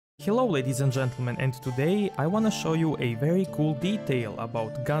Hello ladies and gentlemen, and today I wanna show you a very cool detail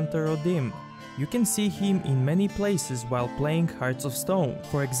about Gaunter O'Dimm. You can see him in many places while playing Hearts of Stone.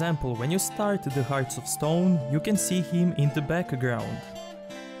 For example, when you start the Hearts of Stone, you can see him in the background.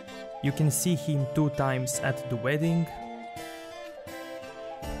 You can see him 2 times at the wedding,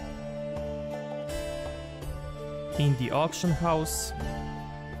 in the auction house,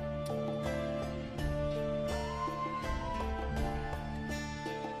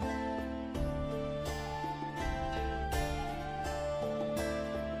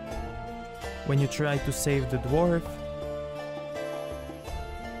 when you try to save the dwarf,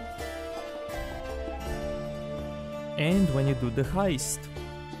 and when you do the heist.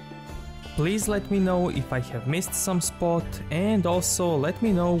 Please let me know if I have missed some spot, and also let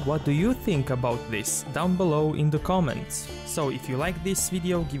me know what do you think about this down below in the comments. So if you like this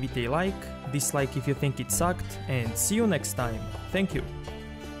video, give it a like, dislike if you think it sucked, and see you next time. Thank you.